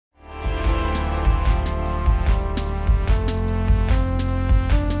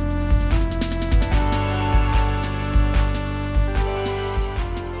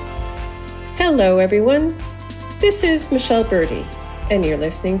Hello, everyone. This is Michelle Birdie, and you're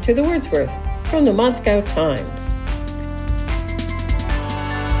listening to The Wordsworth from the Moscow Times.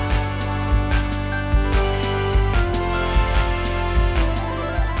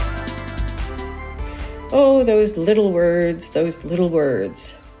 Oh, those little words, those little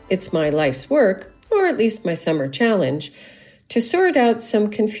words. It's my life's work, or at least my summer challenge, to sort out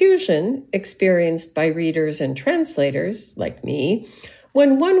some confusion experienced by readers and translators, like me,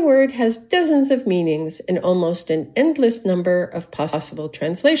 when one word has dozens of meanings and almost an endless number of possible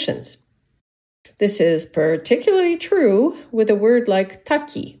translations. This is particularly true with a word like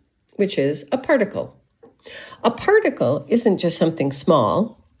taki, which is a particle. A particle isn't just something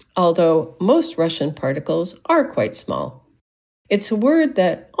small, although most Russian particles are quite small. It's a word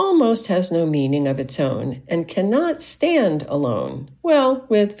that almost has no meaning of its own and cannot stand alone, well,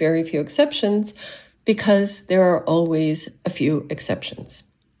 with very few exceptions, because there are always a few exceptions.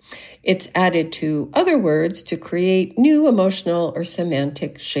 It's added to other words to create new emotional or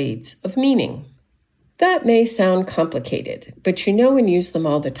semantic shades of meaning. That may sound complicated, but you know and use them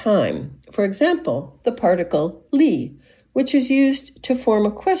all the time. For example, the particle li, which is used to form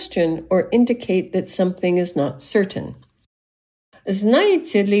a question or indicate that something is not certain.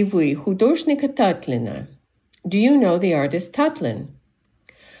 Знаете ли вы художника Татлина? Do you know the artist Tatlin?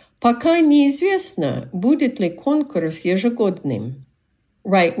 Пока неизвестно, будет ли конкурс ежегодным.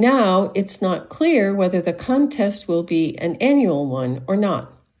 Right now, it's not clear whether the contest will be an annual one or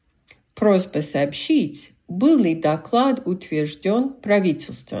not. Просьба сообщить, был ли доклад утвержден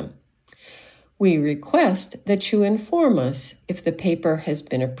правительством. We request that you inform us if the paper has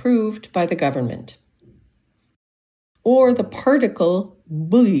been approved by the government. Or the particle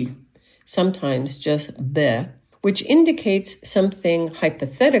бы, sometimes just be, which indicates something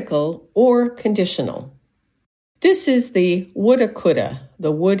hypothetical or conditional. This is the woulda-coulda,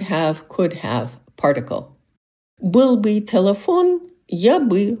 the would-have, could-have particle. Был бы телефон, я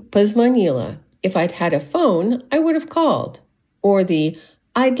бы позвонила. If I'd had a phone, I would have called. Or the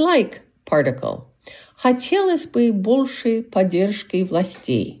I'd like particle. Хотелось бы больше поддержки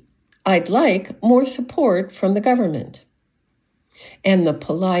властей. I'd like more support from the government. And the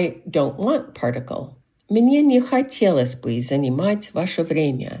polite don't want particle. Мне не хотелось бы занимать ваше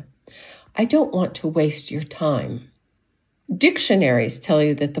время. I don't want to waste your time. Dictionaries tell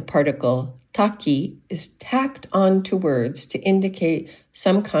you that the particle taki is tacked onto words to indicate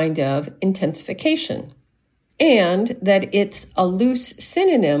some kind of intensification, and that it's a loose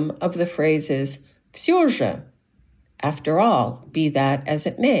synonym of the phrases всё же, after all, be that as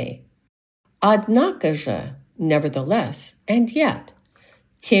it may, однако же, nevertheless, and yet,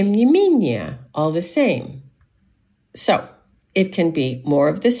 тем не менее, all the same. So, it can be more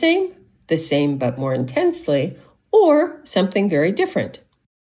of the same but more intensely, or something very different.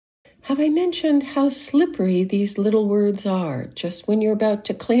 Have I mentioned how slippery these little words are? Just when you're about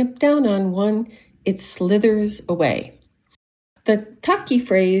to clamp down on one, it slithers away. The taki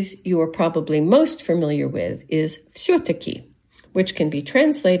phrase you are probably most familiar with is всё-таки, which can be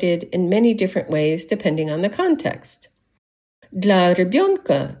translated in many different ways depending on the context. Для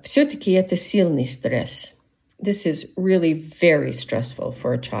ребенка всё-таки это сильный стресс. This is really very stressful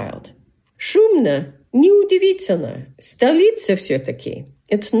for a child. Шумно, неудивительно, столица всё-таки.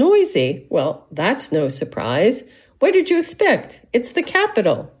 It's noisy. Well, that's no surprise. What did you expect? It's the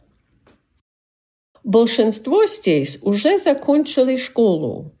capital. Большинство здесь уже закончили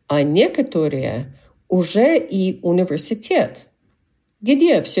школу, а некоторые уже и университет.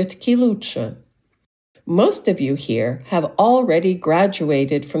 Где всё-таки лучше? Most of you here have already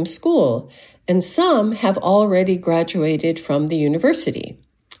graduated from school, and some have already graduated from the university.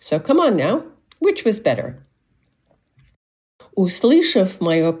 So come on now, which was better? Услышав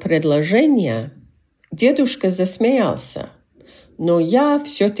мое предложение, дедушка засмеялся, но я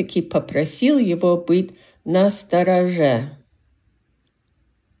все-таки попросил его быть настороже.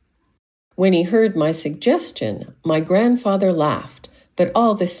 When he heard my suggestion, my grandfather laughed, but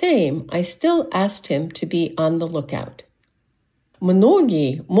all the same, I still asked him to be on the lookout.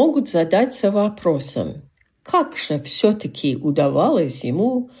 Многие могут задаться вопросом, как же все-таки удавалось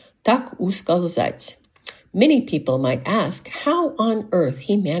ему так ускользать? Many people might ask how on earth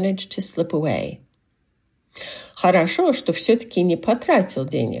he managed to slip away. Хорошо, что все-таки не потратил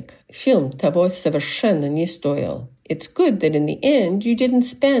денег. Фильм того совершенно не стоил. It's good that in the end you didn't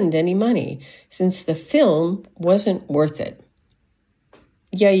spend any money, since the film wasn't worth it.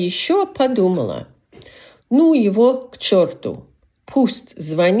 Я еще подумала. Ну его к черту. Пусть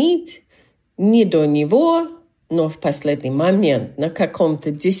звонит, не до него, но в последний момент на каком-то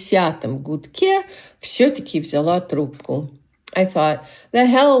 10-м гудке все-таки взяла трубку. I thought, the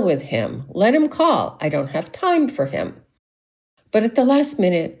hell with him. Let him call. I don't have time for him. But at the last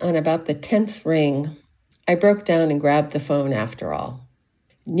minute, on about the 10th ring, I broke down and grabbed the phone after all.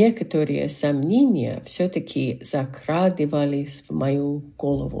 Некоторые сомнения все-таки закрадывались в мою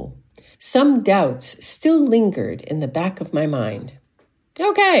голову. Some doubts still lingered in the back of my mind.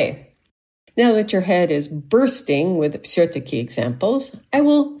 Okay, now that your head is bursting with все-таки examples, I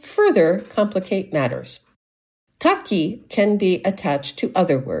will further complicate matters. Таки can be attached to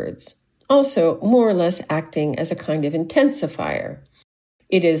other words, also more or less acting as a kind of intensifier.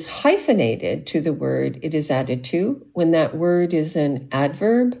 It is hyphenated to the word it is added to when that word is an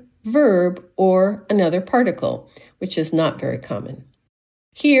adverb, verb, or another particle, which is not very common.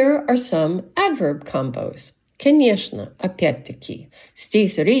 Here are some adverb combos. Конечно, опять-таки,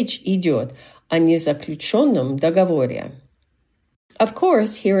 здесь речь идет о незаключенном договоре. Of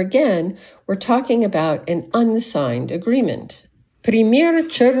course, here again, we're talking about an unsigned agreement. Пример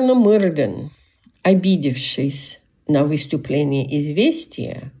Черномырдин, обидевшись на выступление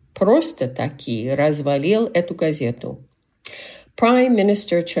 «Известия», просто-таки развалил эту газету. Prime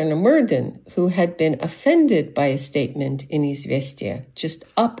Minister Chernomyrdin, who had been offended by a statement in Izvestia, just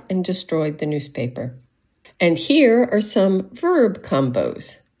up and destroyed the newspaper. And here are some verb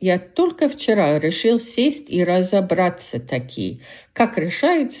combos. Я только вчера решил сесть и разобраться таки, как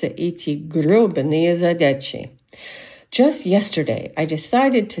решаются эти грёбаные задачи. Just yesterday, I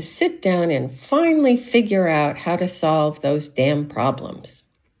decided to sit down and finally figure out how to solve those damn problems.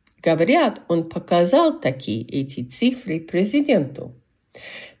 Говорят, он показал таки эти цифры президенту.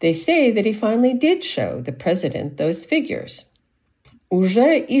 They say that he finally did show the president those figures.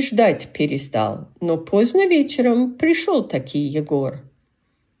 Уже и ждать перестал, но поздно вечером пришел таки Егор.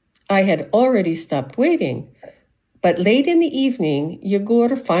 I had already stopped waiting, but late in the evening,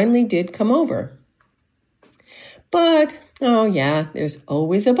 Yegor finally did come over. But, oh yeah, there's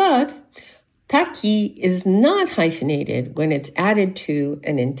always a but. Таки is not hyphenated when it's added to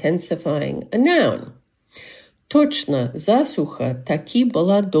and intensifying a noun. Точно, засуха таки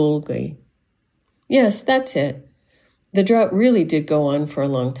была долгой. Yes, that's it. The drought really did go on for a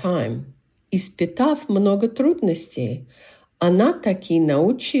long time. Испытав много трудностей, она таки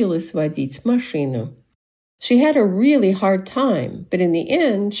научилась водить машину. She had a really hard time, but in the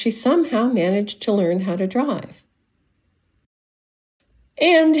end, she somehow managed to learn how to drive.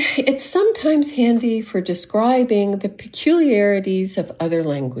 And it's sometimes handy for describing the peculiarities of other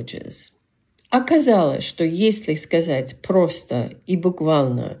languages. Оказалось, что если сказать просто и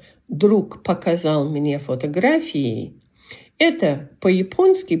буквально «друг показал мне фотографии», это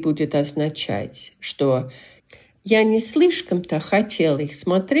по-японски будет означать, что «я не слишком-то хотел их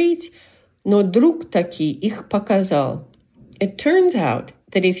смотреть, но друг таки их показал». It turns out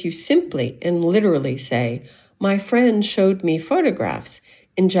that if you simply and literally say, my friend showed me photographs,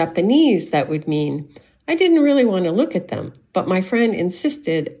 in Japanese that would mean, I didn't really want to look at them, but my friend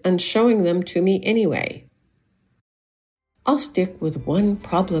insisted on showing them to me anyway. I'll stick with one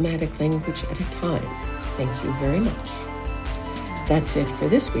problematic language at a time. Thank you very much. That's it for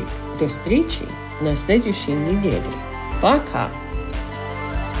this week. До встречи на следующей неделе. Пока!